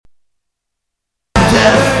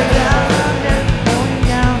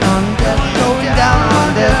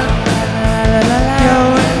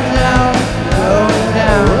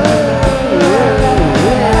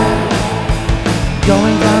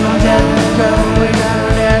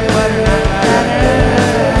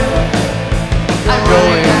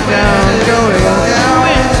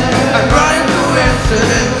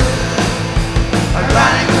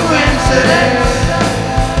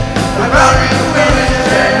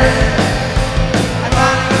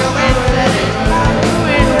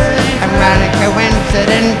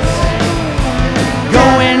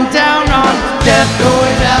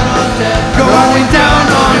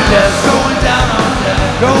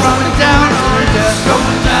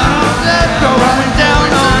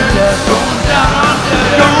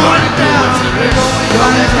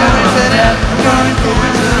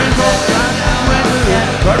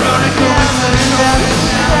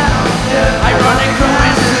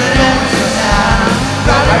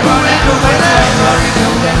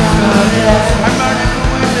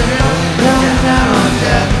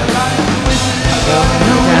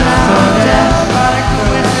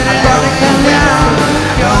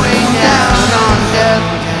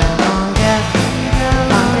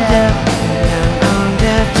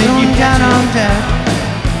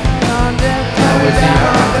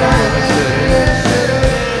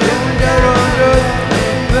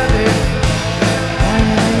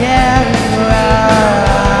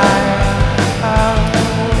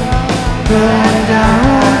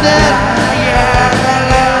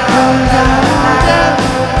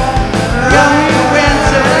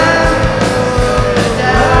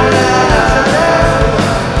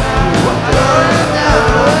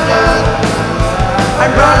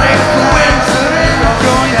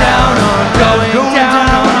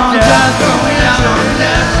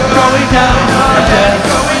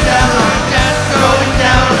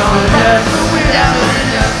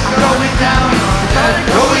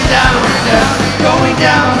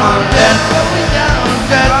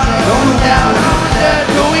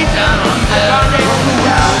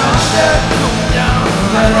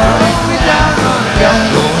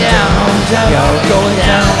death, going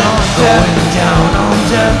down on death, going down on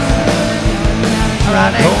death,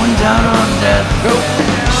 going down on death,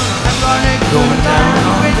 going down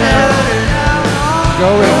on death,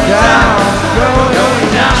 going down on death,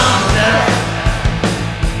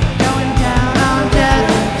 going down on death.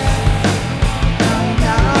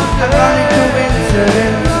 Ironic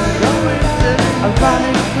coincidence,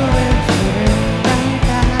 ironic coincidence,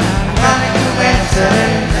 ironic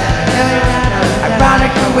coincidence,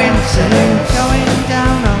 ironic coincidence, going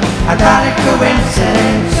down on ironic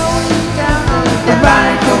coincidence,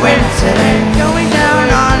 ironic coincidence, going down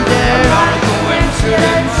on death, ironic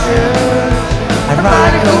coincidence,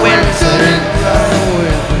 ironic coincidence,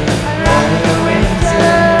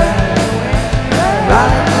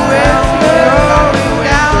 ironic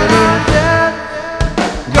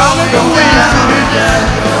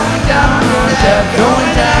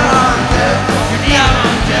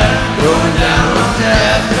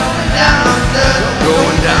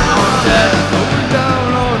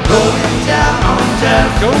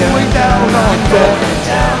going down on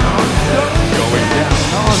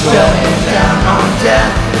death, going down on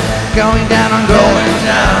death, going down on going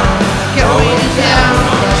down, going down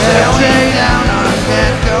on death, going down on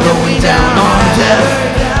death, going down on